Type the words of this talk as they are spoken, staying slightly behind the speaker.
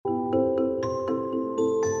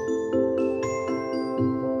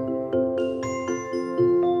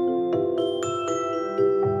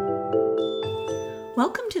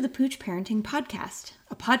Welcome to the Pooch Parenting Podcast,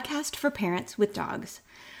 a podcast for parents with dogs.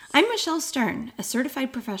 I'm Michelle Stern, a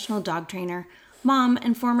certified professional dog trainer, mom,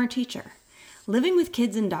 and former teacher. Living with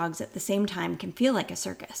kids and dogs at the same time can feel like a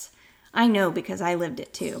circus. I know because I lived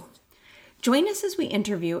it too. Join us as we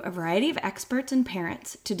interview a variety of experts and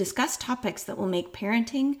parents to discuss topics that will make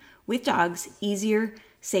parenting with dogs easier,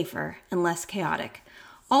 safer, and less chaotic,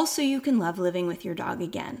 all so you can love living with your dog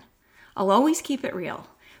again. I'll always keep it real,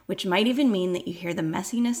 which might even mean that you hear the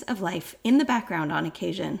messiness of life in the background on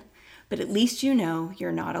occasion, but at least you know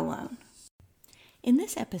you're not alone. In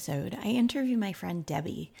this episode, I interview my friend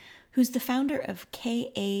Debbie, who's the founder of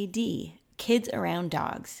KAD, Kids Around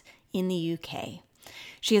Dogs, in the UK.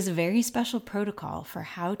 She has a very special protocol for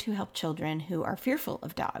how to help children who are fearful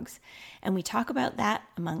of dogs, and we talk about that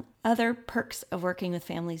among other perks of working with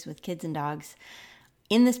families with kids and dogs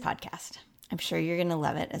in this podcast. I'm sure you're going to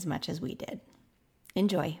love it as much as we did.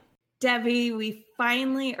 Enjoy. Debbie, we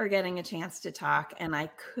finally are getting a chance to talk, and I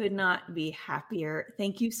could not be happier.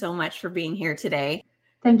 Thank you so much for being here today.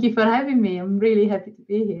 Thank you for having me. I'm really happy to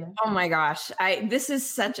be here. Oh my gosh. This is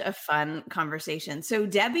such a fun conversation. So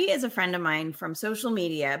Debbie is a friend of mine from social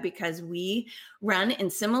media because we run in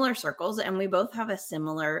similar circles and we both have a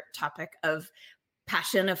similar topic of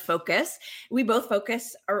passion, of focus. We both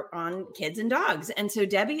focus on kids and dogs. And so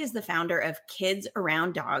Debbie is the founder of Kids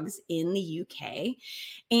Around Dogs in the UK.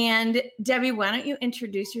 And Debbie, why don't you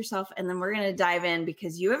introduce yourself and then we're going to dive in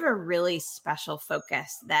because you have a really special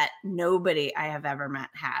focus that nobody I have ever met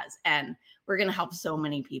has. And we're going to help so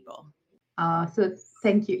many people. So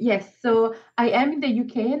thank you. Yes. So I am in the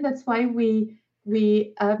UK and that's why we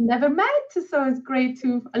have never met. So it's great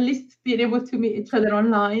to at least be able to meet each other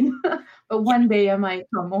online. But one day I might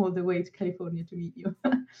come all the way to California to meet you.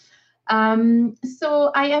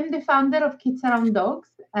 So I am the founder of Kids Around Dogs,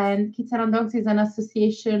 and Kids Around Dogs is an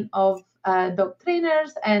association of dog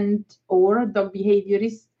trainers and or dog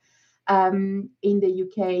behaviorists in the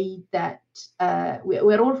UK that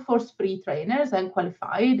we're all force-free trainers and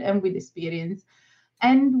qualified and with experience.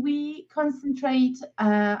 And we concentrate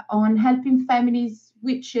on helping families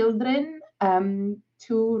with children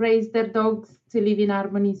to raise their dogs to live in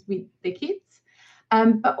harmony with the kids.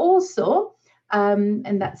 But also,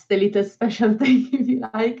 and that's the little special thing, if you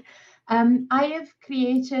like, I have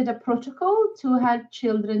created a protocol to help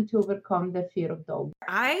children to overcome their fear of dogs.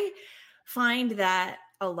 I find that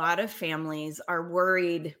a lot of families are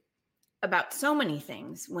worried about so many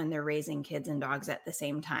things when they're raising kids and dogs at the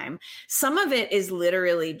same time. Some of it is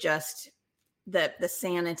literally just the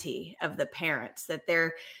sanity of the parents, that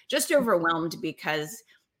they're just overwhelmed because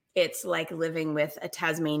it's like living with a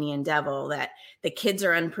Tasmanian devil, that the kids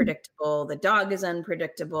are unpredictable, the dog is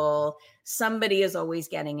unpredictable, somebody is always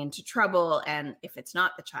getting into trouble. And if it's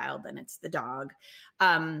not the child, then it's the dog.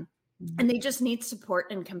 And they just need support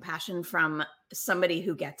and compassion from somebody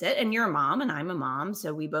who gets it. And you're a mom and I'm a mom,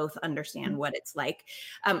 so we both understand what it's like.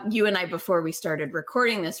 You and I, before we started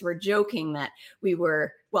recording this, were joking that we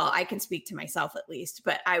were, well, I can speak to myself at least,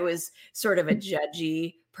 but I was sort of a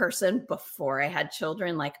judgy person before I had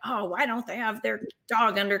children, like, oh, why don't they have their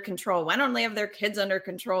dog under control? Why don't they have their kids under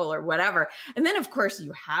control or whatever? And then of course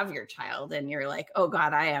you have your child and you're like, oh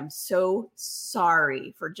God, I am so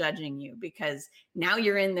sorry for judging you because now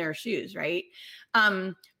you're in their shoes, right?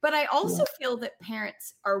 But I also feel that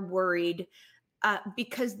parents are worried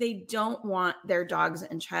because they don't want their dogs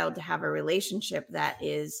and child to have a relationship that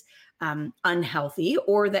is unhealthy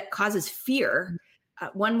or that causes fear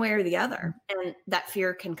one way or the other. And that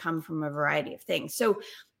fear can come from a variety of things. So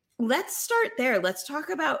let's start there. Let's talk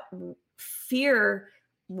about fear,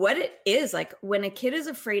 what it is. Like when a kid is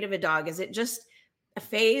afraid of a dog, is it just a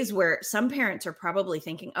phase where some parents are probably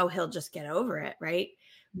thinking, oh, he'll just get over it, right?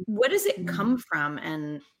 What does it come from?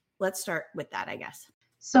 And let's start with that, I guess.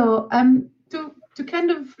 So to kind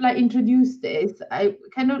of like introduce this, I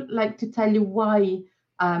kind of like to tell you why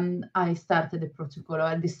I started the protocol, or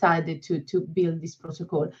I decided to build this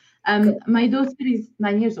protocol. My daughter is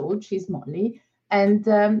 9 years old. She's Molly, and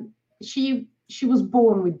she was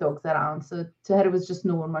born with dogs around. So to her, it was just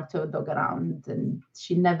normal to have a dog around, and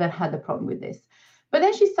she never had a problem with this. But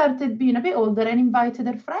then she started being a bit older and invited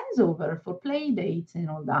her friends over for play dates and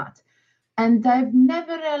all that. And I've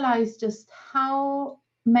never realized just how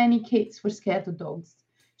many kids were scared of dogs.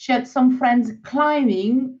 She had some friends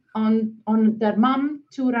climbing on their mum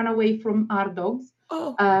to run away from our dogs,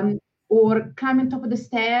 or climbing top of the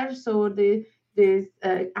stairs, or they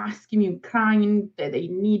asking me, crying that they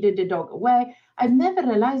needed the dog away. I've never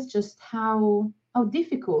realized just how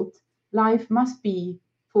difficult life must be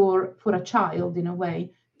for a child, in a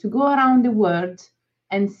way, to go around the world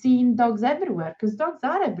and seeing dogs everywhere, because dogs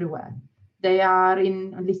are everywhere. They are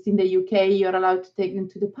at least in the UK, you're allowed to take them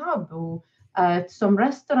to the pub, or some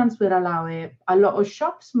restaurants will allow it. A lot of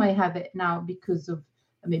shops might have it now because of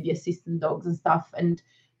maybe assistant dogs and stuff. And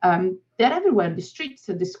they're everywhere, the streets,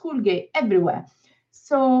 the school gate, everywhere.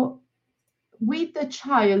 So with a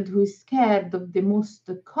child who is scared of the most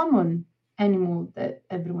common animal that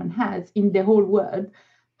everyone has in the whole world,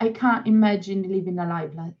 I can't imagine living a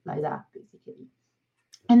life like that, basically.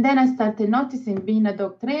 And then I started noticing, being a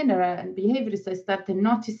dog trainer and behaviorist, I started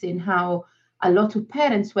noticing how a lot of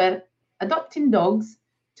parents were adopting dogs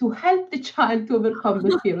to help the child to overcome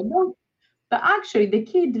the fear of dogs. But actually, the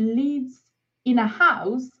kid lives in a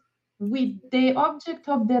house with the object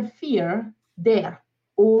of their fear there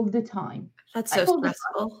all the time. That's so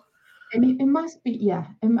stressful. And it must be, yeah.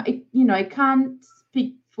 I can't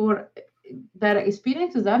speak for their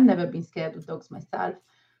experiences. I've never been scared of dogs myself.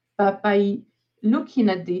 But by looking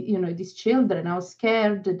at these children, how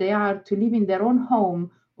scared they are to live in their own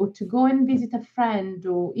home or to go and visit a friend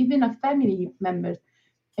or even a family member,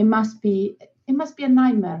 it must be a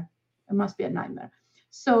nightmare. It must be a nightmare.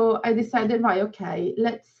 So I decided, right, okay,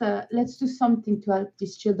 let's do something to help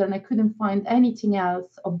these children. I couldn't find anything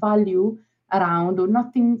else of value around, or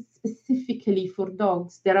nothing specifically for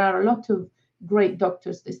dogs. There are a lot of great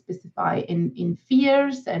doctors that specify in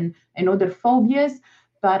fears and other phobias,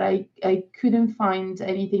 but I couldn't find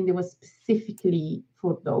anything that was specifically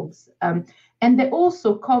for dogs. And they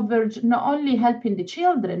also covered not only helping the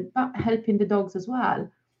children, but helping the dogs as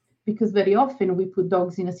well. Because very often we put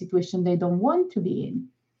dogs in a situation they don't want to be in.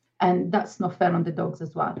 And that's not fair on the dogs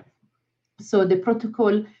as well. So the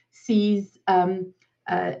protocol sees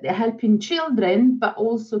helping children, but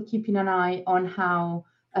also keeping an eye on how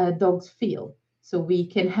dogs feel. So we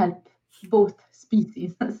can help both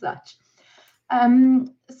species as such.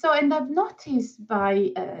 And I've noticed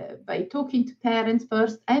by talking to parents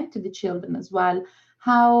first and to the children as well,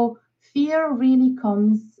 how fear really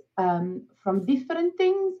comes from different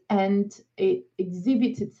things, and it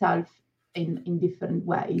exhibits itself in different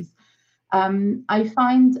ways. I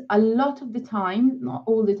find a lot of the time, not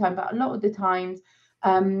all the time, but a lot of the times,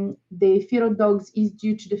 the fear of dogs is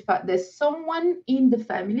due to the fact there's someone in the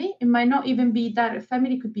family. It might not even be direct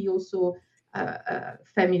family, could be also a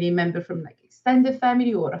family member from like extended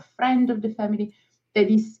family or a friend of the family that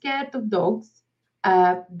is scared of dogs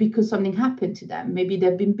because something happened to them. Maybe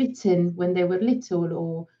they've been bitten when they were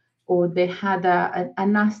little, or they had a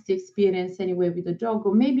nasty experience anyway with a dog,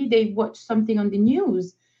 or maybe they watched something on the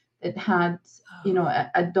news that had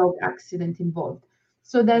a dog accident involved.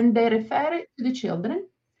 So then they refer it to the children,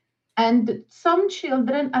 and some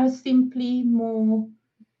children are simply more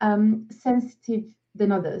sensitive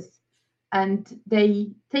than others, and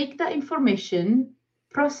they take that information,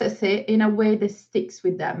 process it in a way that sticks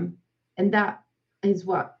with them, and that is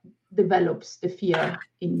what develops the fear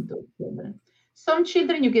in those children. Some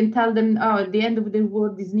children, you can tell them, oh, the end of the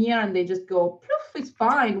world is near, and they just go, poof, it's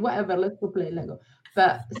fine, whatever, let's go play Lego.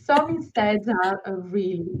 But some instead are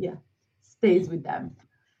really, stays with them.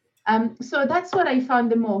 So that's what I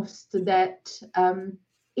found the most, that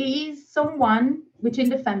is someone within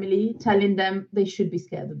the family telling them they should be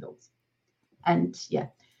scared of dogs. And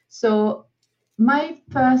so my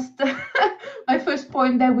first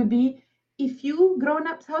point there would be, if you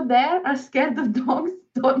grown-ups out there are scared of dogs,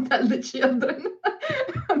 don't tell the children.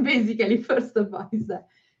 Basically, first advice.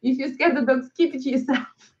 If you're scared of dogs, keep it to yourself.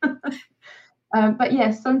 But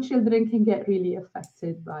yes, some children can get really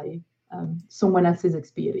affected by someone else's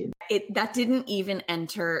experience. That didn't even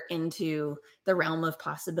enter into the realm of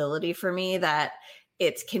possibility for me, that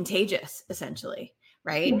it's contagious, essentially,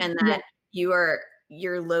 right? And that you're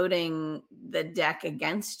loading the deck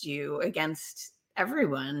against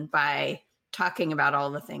everyone by talking about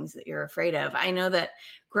all the things that you're afraid of. I know that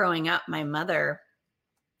growing up, my mother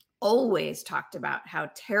always talked about how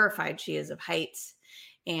terrified she is of heights.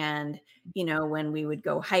 And, when we would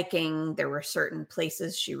go hiking, there were certain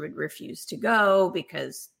places she would refuse to go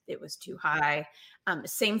because it was too high.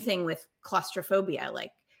 Same thing with claustrophobia.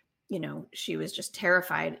 Like, she was just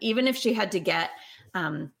terrified. Even if she had to get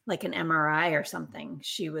like an MRI or something,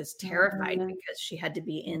 she was terrified because she had to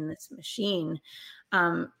be in this machine.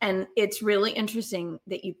 And it's really interesting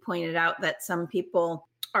that you pointed out that some people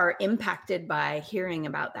are impacted by hearing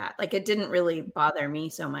about that. Like, it didn't really bother me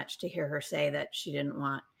so much to hear her say that she didn't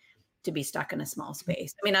want to be stuck in a small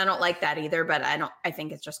space. I mean, I don't like that either, but I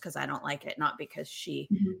think it's just because I don't like it, not because she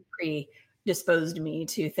predisposed me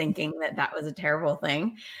to thinking that was a terrible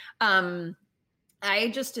thing. I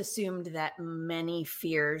just assumed that many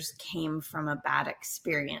fears came from a bad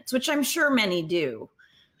experience, which I'm sure many do.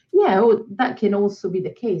 Yeah, that can also be the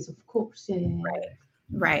case, of course. Yeah. Right.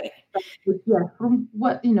 Right. But yeah, from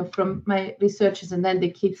what, from my researches and then the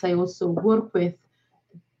kids I also work with,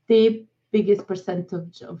 the biggest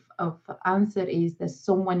percentage of answer is that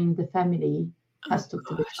someone in the family has talked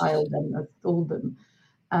to the child and has told them.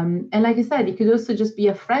 And like I said, it could also just be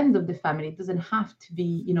a friend of the family. It doesn't have to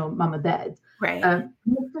be, mom or dad. Right. I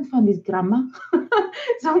often find is grandma.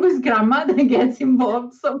 It's always grandma that gets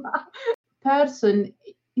involved somehow. Person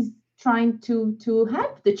is trying to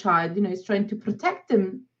help the child, is trying to protect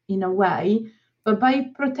them in a way, but by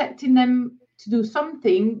protecting them to do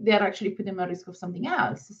something, they're actually putting them at risk of something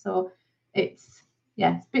else. So it's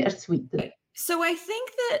bittersweet. So I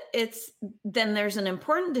think that there's an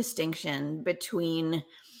important distinction between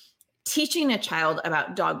teaching a child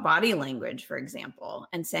about dog body language, for example,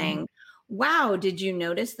 and saying, wow, did you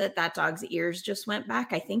notice that dog's ears just went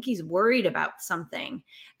back? I think he's worried about something,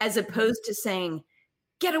 as opposed to saying,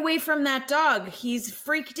 get away from that dog. He's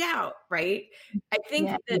freaked out, right? I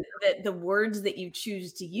think that the words that you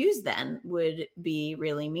choose to use then would be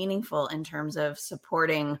really meaningful in terms of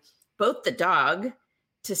supporting both the dog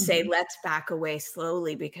to say, let's back away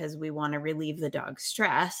slowly because we want to relieve the dog's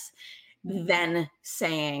stress, then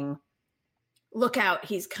saying, look out,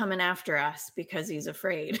 he's coming after us because he's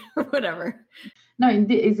afraid or whatever. No,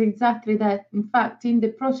 it's exactly that. In fact, in the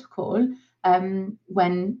protocol,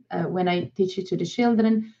 when I teach it to the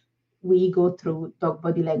children, we go through dog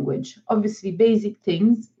body language. Obviously, basic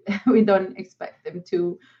things. We don't expect them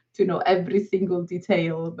to know every single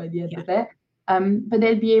detail by the end of it. But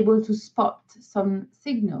they'll be able to spot some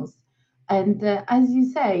signals. And as you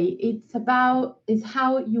say, it's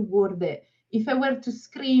how you word it. If I were to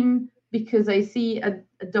scream because I see a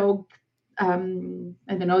dog, I don't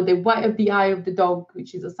know, the white of the eye of the dog,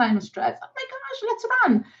 which is a sign of stress, oh my gosh, let's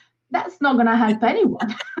run. That's not going to help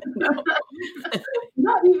anyone.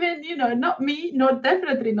 Not even, not me,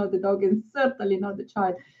 definitely not the dog, and certainly not the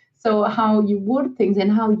child. So how you word things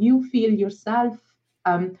and how you feel yourself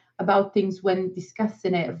about things when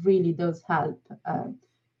discussing it really does help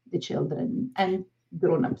the children and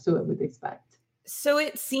grown-ups, so I would expect. So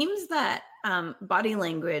it seems that body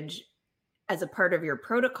language as a part of your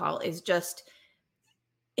protocol is just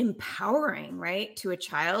empowering, right, to a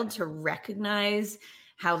child to recognize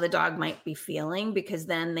how the dog might be feeling, because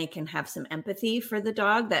then they can have some empathy for the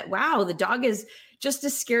dog, that, wow, the dog is just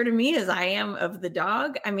as scared of me as I am of the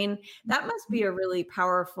dog. I mean, that must be a really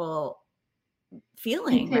powerful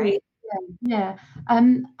feeling, right? Yeah.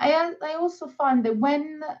 I also find that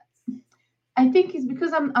when, I think it's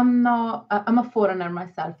because I'm a foreigner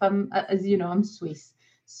myself. As you know, I'm Swiss.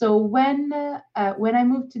 So when I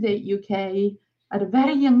moved to the UK at a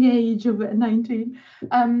very young age of 19,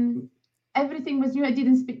 everything was new. I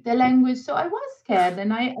didn't speak the language, so I was scared,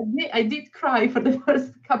 and I did cry for the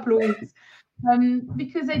first couple of weeks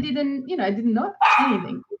because I didn't know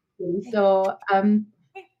anything. So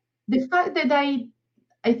the fact that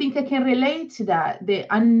I think I can relate to that, the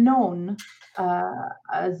unknown,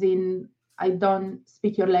 as in, I don't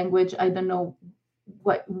speak your language, I don't know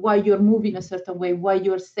why you're moving a certain way, why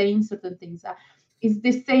you're saying certain things. Is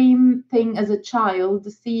the same thing as a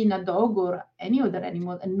child seeing a dog or any other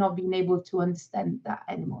animal and not being able to understand that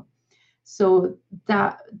animal. So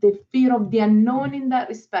that the fear of the unknown in that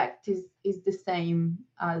respect is the same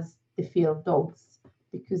as the fear of dogs,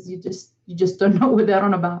 because you just don't know what they're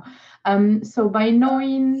on about. So by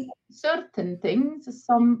knowing certain things,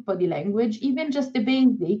 some body language, even just the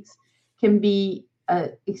basics, can be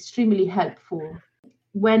extremely helpful.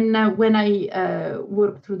 When I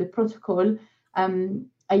work through the protocol,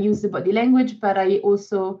 I use the body language, but I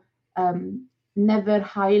also never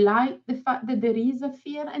highlight the fact that there is a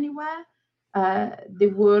fear anywhere.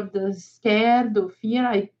 The word scared or fear,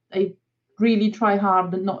 I really try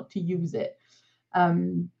hard not to use it,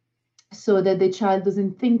 so that the child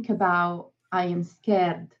doesn't think about, I am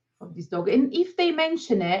scared of this dog. And if they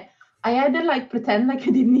mention it, I either pretend like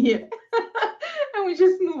I didn't hear and we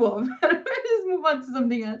just move on. Just move on to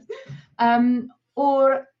something else.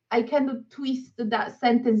 Or I kind of twist that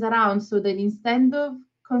sentence around so that instead of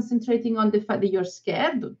concentrating on the fact that you're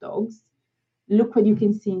scared of dogs, look what you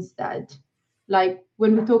can see instead. Like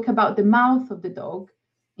when we talk about the mouth of the dog,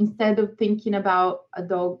 instead of thinking about a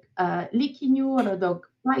dog licking you or a dog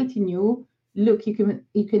biting you, look, you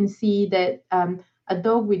can see that a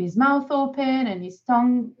dog with his mouth open and his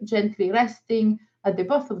tongue gently resting at the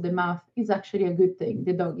bottom of the mouth is actually a good thing.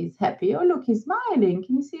 The dog is happy. Oh, look, he's smiling.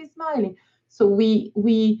 Can you see he's smiling? So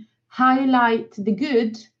we highlight the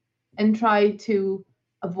good and try to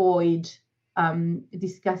avoid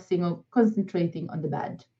discussing or concentrating on the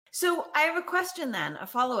bad. So I have a question then, a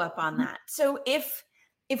follow-up on that. So if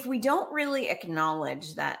if we don't really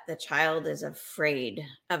acknowledge that the child is afraid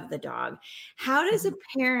of the dog, how does a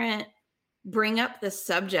parent bring up the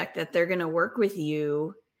subject that they're going to work with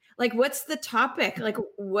you? Like, what's the topic? Like,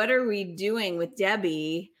 what are we doing with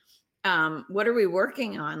Debbie? What are we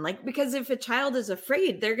working on? Like, because if a child is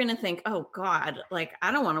afraid, they're going to think, oh God, like,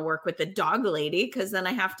 I don't want to work with the dog lady because then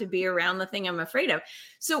I have to be around the thing I'm afraid of.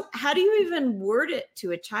 So how do you even word it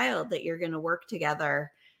to a child that you're going to work together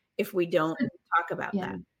if we don't talk about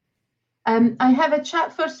that? I have a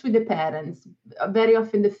chat first with the parents. Very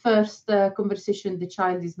often the first conversation, the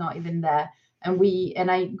child is not even there.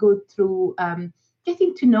 And I go through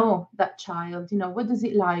getting to know that child. What does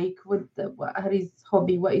it like? What are his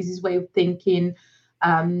hobby? What is his way of thinking?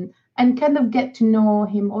 And kind of get to know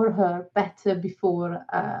him or her better before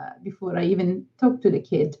I even talk to the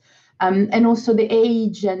kid. And also the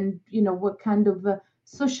age and, what kind of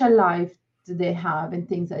social life do they have and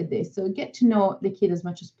things like this. So get to know the kid as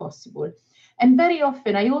much as possible. And very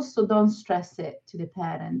often I also don't stress it to the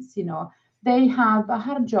parents. They have a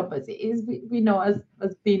hard job as it is. We know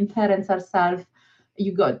as being parents ourselves,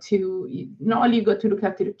 not only you got to look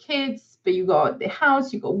after the kids, but you got the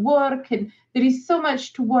house, you got work, and there is so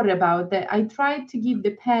much to worry about that I try to give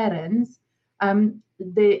the parents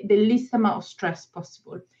the least amount of stress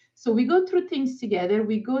possible. So we go through things together.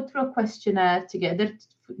 We go through a questionnaire together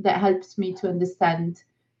that helps me to understand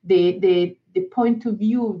the point of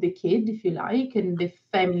view of the kid, if you like, and the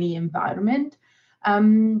family environment.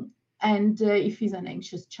 And if he's an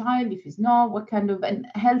anxious child, if he's not, what kind of, and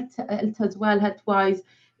health as well, health-wise,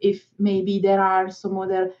 if maybe there are some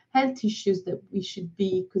other health issues that we should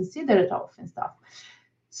be considerate of and stuff.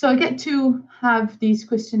 So I get to have these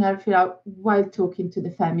questionnaire filled out while talking to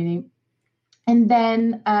the family. And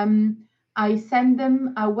then I send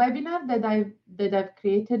them a webinar that I've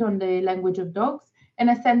created on the language of dogs, and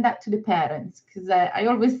I send that to the parents because I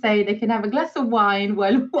always say they can have a glass of wine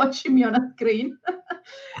while watching me on a screen,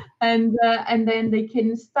 and then they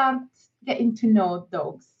can start getting to know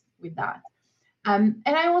dogs with that. And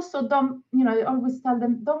I also don't, I always tell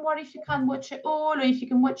them, don't worry if you can't watch it all, or if you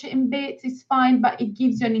can watch it in bits, it's fine, but it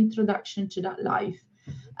gives you an introduction to that life.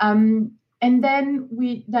 And then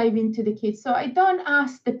we dive into the kids. So I don't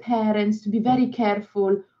ask the parents to be very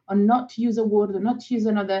careful on not to use a word or not to use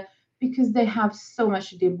another, because they have so much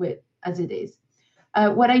to deal with as it is.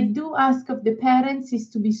 What I do ask of the parents is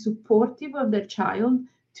to be supportive of their child,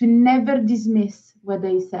 to never dismiss what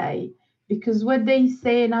they say, because what they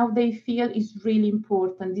say and how they feel is really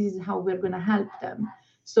important. This is how we're going to help them.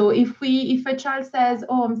 So if a child says,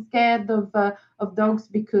 oh, I'm scared of dogs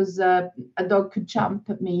because a dog could jump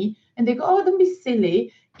at me, and they go, oh, don't be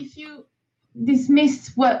silly. If you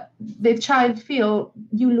dismiss what the child feel,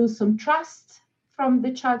 you lose some trust from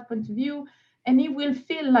the child's point of view, and he will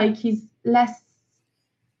feel like he's less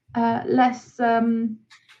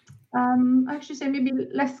actually say maybe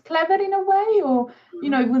less clever in a way, or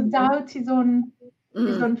will doubt his own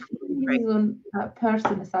feelings, his own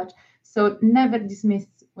person as such. So never dismiss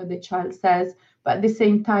what the child says, but at the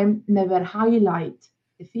same time never highlight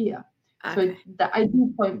the fear. Okay. So that I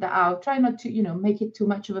do point that out. Try not to make it too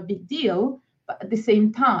much of a big deal, but at the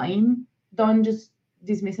same time don't just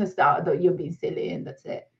dismiss us that you're being silly and that's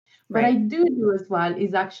it. Right. What I do as well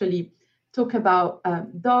is actually talk about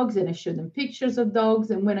dogs, and I show them pictures of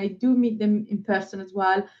dogs. And when I do meet them in person as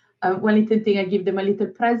well, one little thing, I give them a little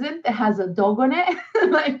present that has a dog on it,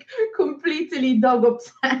 like completely dog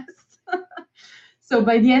obsessed. So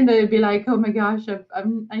by the end, I'll be like, oh my gosh,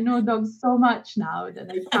 I know dogs so much now that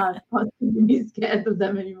I can't possibly be scared of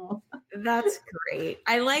them anymore. That's great.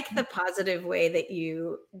 I like the positive way that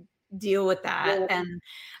you deal with that. Yeah. And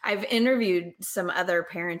I've interviewed some other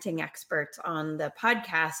parenting experts on the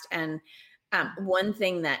podcast. And one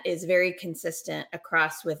thing that is very consistent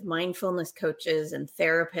across with mindfulness coaches and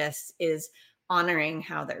therapists is honoring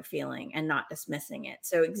how they're feeling and not dismissing it.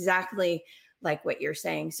 So exactly like what you're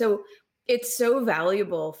saying. So it's so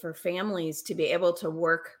valuable for families to be able to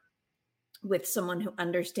work with someone who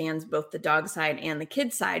understands both the dog side and the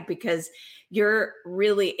kid side, because you're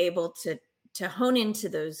really able to hone into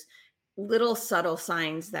those little subtle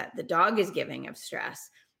signs that the dog is giving of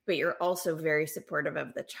stress, but you're also very supportive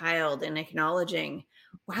of the child and acknowledging,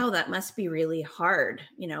 wow, that must be really hard.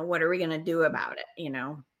 What are we going to do about it?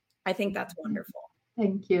 I think that's wonderful.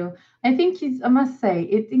 Thank you. I must say,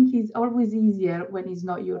 I think it's always easier when it's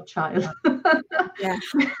not your child. Yeah.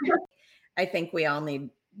 I think we all need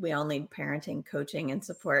parenting coaching and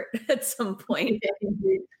support at some point.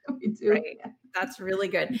 Me too. Right. That's really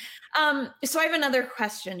good. So I have another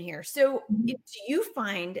question here. So do you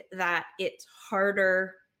find that it's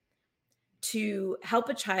harder to help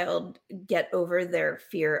a child get over their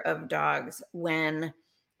fear of dogs when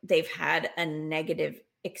they've had a negative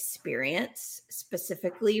experience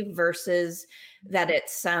specifically versus that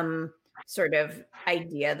it's some sort of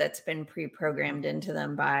idea that's been pre-programmed into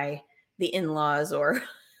them by the in-laws or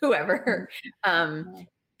whoever.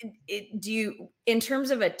 Do you, in terms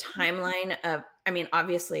of a timeline of, I mean,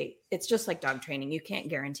 obviously it's just like dog training. You can't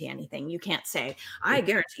guarantee anything. You can't say, I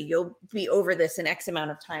guarantee you'll be over this in X amount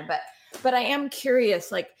of time. But I am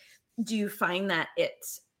curious, like, do you find that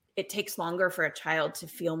it takes longer for a child to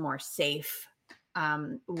feel more safe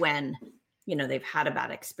when, they've had a bad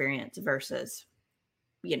experience versus,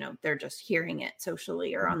 they're just hearing it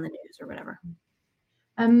socially or on the news or whatever?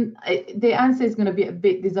 The answer is going to be a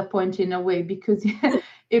bit disappointing in a way, because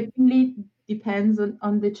it really depends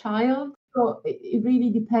on the child. So it really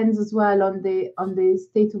depends as well on the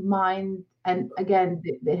state of mind, and again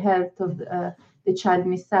the health of the child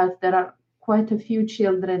in itself. There are quite a few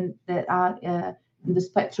children that are in the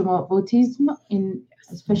spectrum of autism,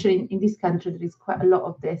 especially in this country. There is quite a lot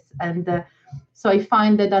of this, and so I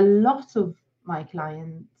find that a lot of my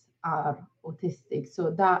clients are autistic.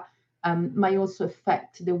 So that might also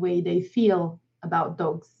affect the way they feel about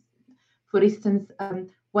dogs. For instance,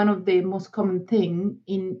 one of the most common thing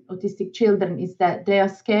in autistic children is that they are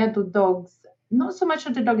scared of dogs, not so much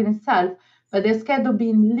of the dog in itself, but they're scared of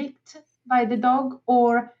being licked by the dog,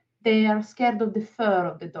 or they are scared of the fur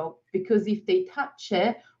of the dog, because if they touch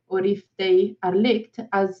it or if they are licked,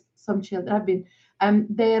 as some children have been,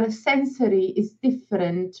 their sensory is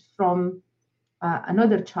different from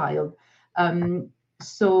another child.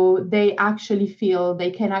 So they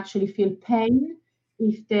can actually feel pain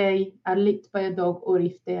if they are licked by a dog or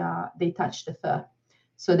if they touch the fur.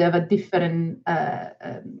 So they have a different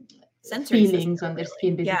feelings on their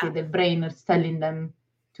skin. Basically, the brain is telling them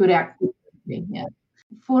to react differently. Yeah.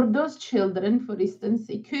 For those children, for instance,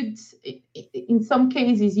 in some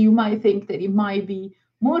cases, you might think that it might be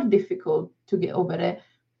more difficult to get over it,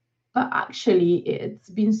 but actually, it's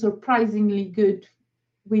been surprisingly good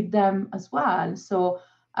with them as well. So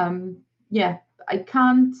I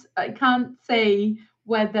can't say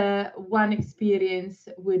whether one experience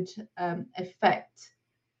would affect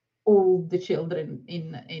all the children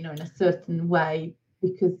in a certain way,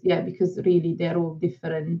 because really they're all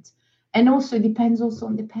different. And also it depends also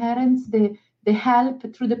on the parents. The help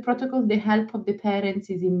through the protocol, the help of the parents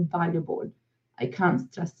is invaluable. I can't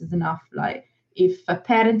stress this enough. Like, if a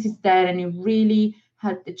parent is there and you really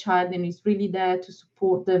help the child and is really there to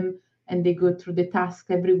support them, and they go through the task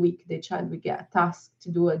every week, the child will get a task to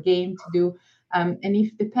do, a game to do, and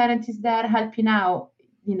if the parent is there helping out,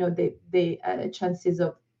 the chances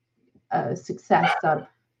of success are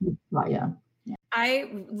higher. Yeah.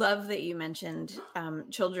 I love that you mentioned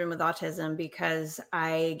children with autism, because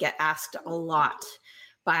I get asked a lot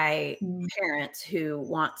by parents who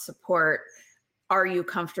want support. Are you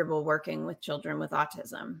comfortable working with children with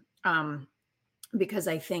autism? Because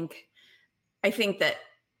I think that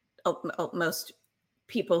most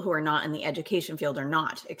people who are not in the education field are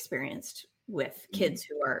not experienced with kids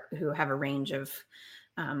who have a range of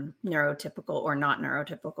neurotypical or not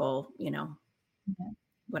neurotypical,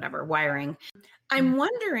 whatever wiring. I'm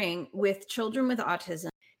wondering, with children with autism,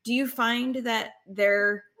 do you find that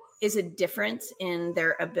there is a difference in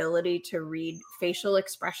their ability to read facial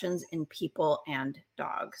expressions in people and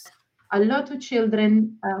dogs? A lot of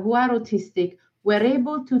children who are autistic were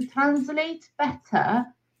able to translate better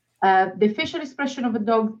the facial expression of a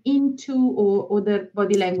dog into, or other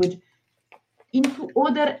body language, into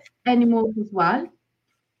other animals as well,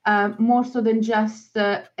 more so than just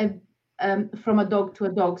from a dog to a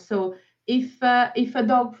dog. So if a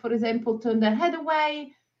dog, for example, turned their head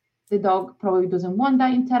away, the dog probably doesn't want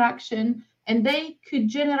that interaction, and they could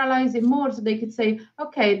generalize it more. So they could say,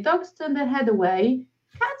 okay, dogs turn their head away,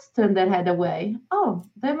 cats turn their head away. Oh,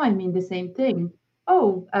 that might mean the same thing.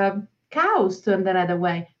 Oh, cows turn their head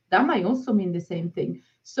away. That might also mean the same thing.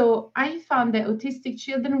 So I found that autistic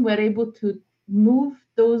children were able to move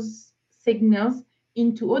those signals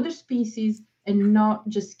into other species and not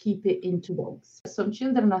just keep it into dogs. Some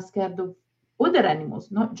children are scared of other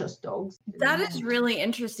animals, not just dogs. That is really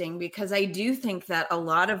interesting, because I do think that a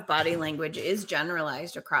lot of body language is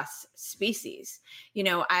generalized across species.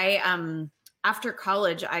 After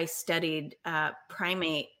college, I studied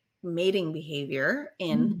primate mating behavior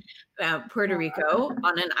in Puerto Rico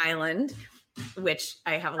on an island, which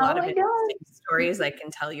I have a lot of interesting stories I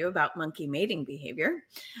can tell you about monkey mating behavior.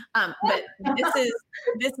 But this is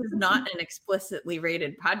not an explicitly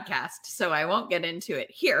rated podcast, so I won't get into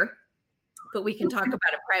it here, but we can talk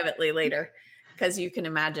about it privately later, because you can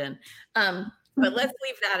imagine. but let's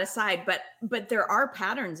leave that aside. But there are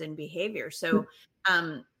patterns in behavior. So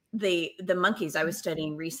the monkeys, I was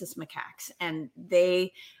studying rhesus macaques, and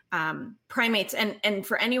they primates, and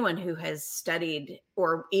for anyone who has studied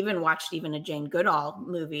or even watched even a Jane Goodall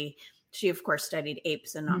movie, she of course studied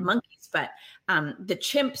apes and not monkeys, but the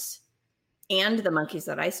chimps and the monkeys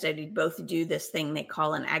that I studied both do this thing they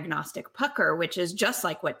call an agnostic pucker, which is just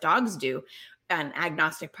like what dogs do, an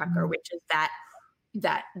agnostic pucker, which is that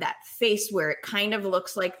face where it kind of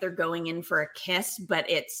looks like they're going in for a kiss, but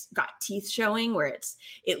it's got teeth showing, where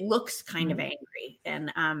it looks kind of angry.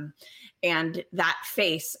 And that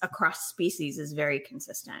face across species is very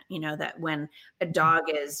consistent. You know, that when a dog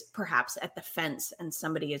is perhaps at the fence and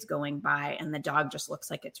somebody is going by and the dog just looks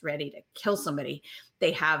like it's ready to kill somebody,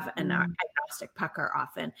 they have an agnostic pucker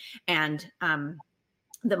often. And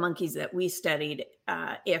the monkeys that we studied,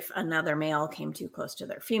 if another male came too close to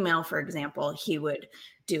their female, for example, he would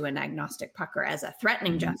do an agnostic pucker as a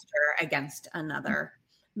threatening gesture against another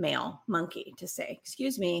male monkey to say,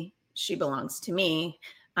 excuse me, she belongs to me,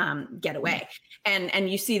 get away.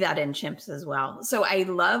 And you see that in chimps as well. So I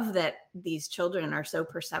love that these children are so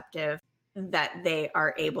perceptive that they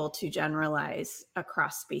are able to generalize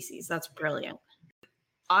across species. That's brilliant.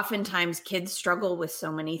 Oftentimes kids struggle with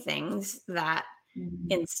so many things that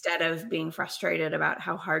instead of being frustrated about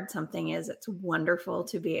how hard something is, it's wonderful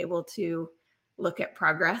to be able to look at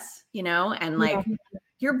progress, you know, and like,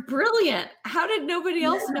 you're brilliant. How did nobody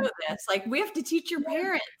else know this? Like, we have to teach your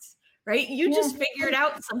parents, right? You just figured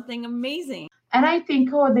out something amazing. And I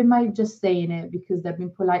think, they might just say it because they've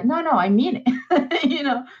been polite. No, I mean it. You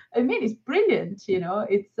know, I mean, it's brilliant. You know,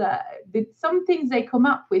 it's some things they come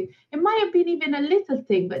up with. It might have been even a little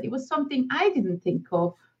thing, but it was something I didn't think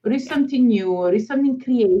of. Or is something new, or is something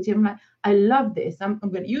creative. I'm like, I love this. I'm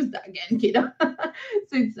going to use that again, kiddo. So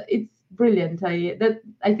it's brilliant. I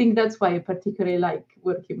think that's why I particularly like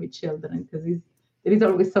working with children, because there is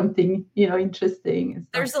always something, you know, interesting. And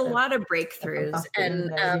there's a lot of breakthroughs, and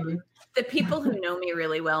the people who know me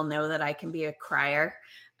really well know that I can be a crier.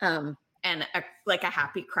 And like a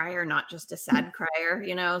happy crier, not just a sad crier,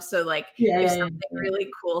 you know? So like if something really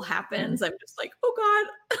cool happens, I'm just like, oh God,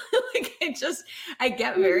 like I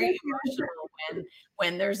get very emotional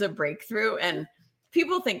when there's a breakthrough, and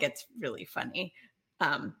people think it's really funny.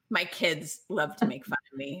 My kids love to make fun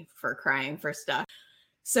of me for crying for stuff.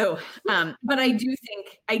 So, but I do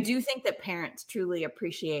think that parents truly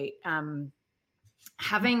appreciate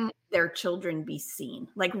having their children be seen,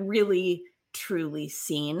 like really truly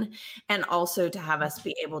seen, and also to have us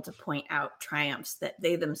be able to point out triumphs that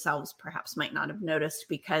they themselves perhaps might not have noticed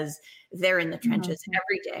because they're in the trenches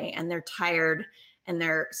every day and they're tired and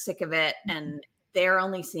they're sick of it and they're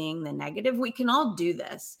only seeing the negative. We can all do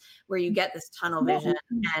this, where you get this tunnel vision.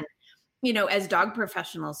 And, you know, as dog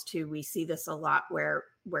professionals too, we see this a lot where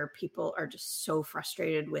people are just so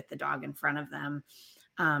frustrated with the dog in front of them,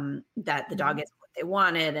 that the dog isn't what they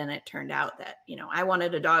wanted. And it turned out that, you know, I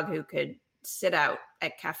wanted a dog who could sit out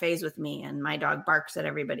at cafes with me, and my dog barks at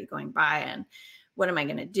everybody going by, and what am I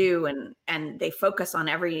going to do? And they focus on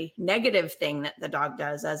every negative thing that the dog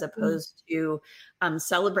does, as opposed to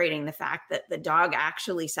celebrating the fact that the dog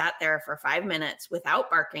actually sat there for 5 minutes without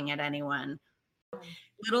barking at anyone.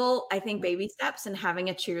 Little, I think, baby steps, and having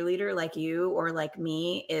a cheerleader like you or like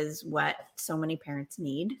me is what so many parents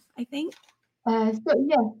need, I think.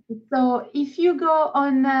 So if you go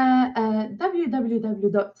on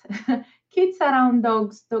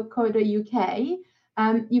www.kidsarounddogs.co.uk,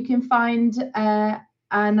 you can find an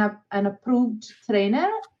approved trainer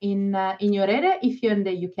in your area if you're in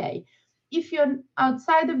the UK. If you're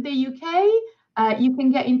outside of the UK, you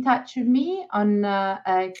can get in touch with me on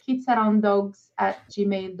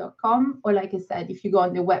kidsarounddogs@gmail.com, or like I said, if you go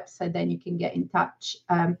on the website, then you can get in touch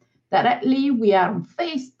directly. We are on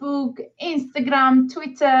Facebook, Instagram,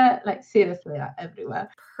 Twitter, like seriously, everywhere.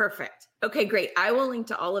 Perfect. Okay, great. I will link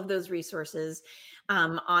to all of those resources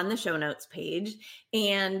on the show notes page.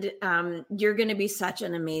 And you're going to be such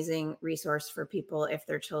an amazing resource for people if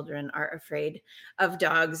their children are afraid of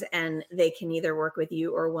dogs, and they can either work with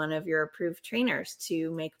you or one of your approved trainers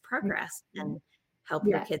to make progress and help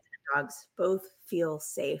your kids and dogs both feel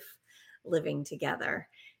safe living together.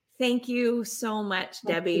 Thank you so much,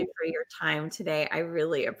 Debbie, for your time today. I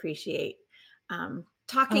really appreciate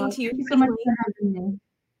talking to you. Thank you so much for having me.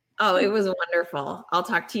 Oh, it was wonderful. I'll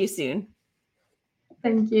talk to you soon.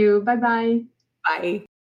 Thank you. Bye-bye. Bye.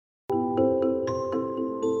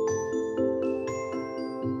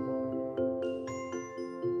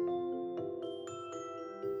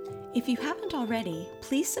 If you haven't already,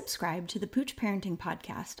 please subscribe to the Pooch Parenting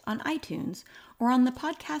Podcast on iTunes or on the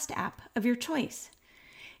podcast app of your choice.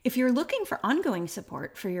 If you're looking for ongoing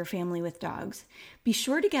support for your family with dogs, be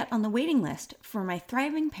sure to get on the waiting list for my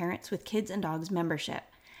Thriving Parents with Kids and Dogs membership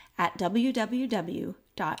at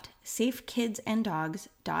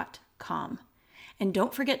www.safekidsanddogs.com. And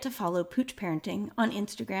don't forget to follow Pooch Parenting on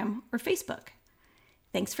Instagram or Facebook.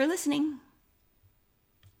 Thanks for listening.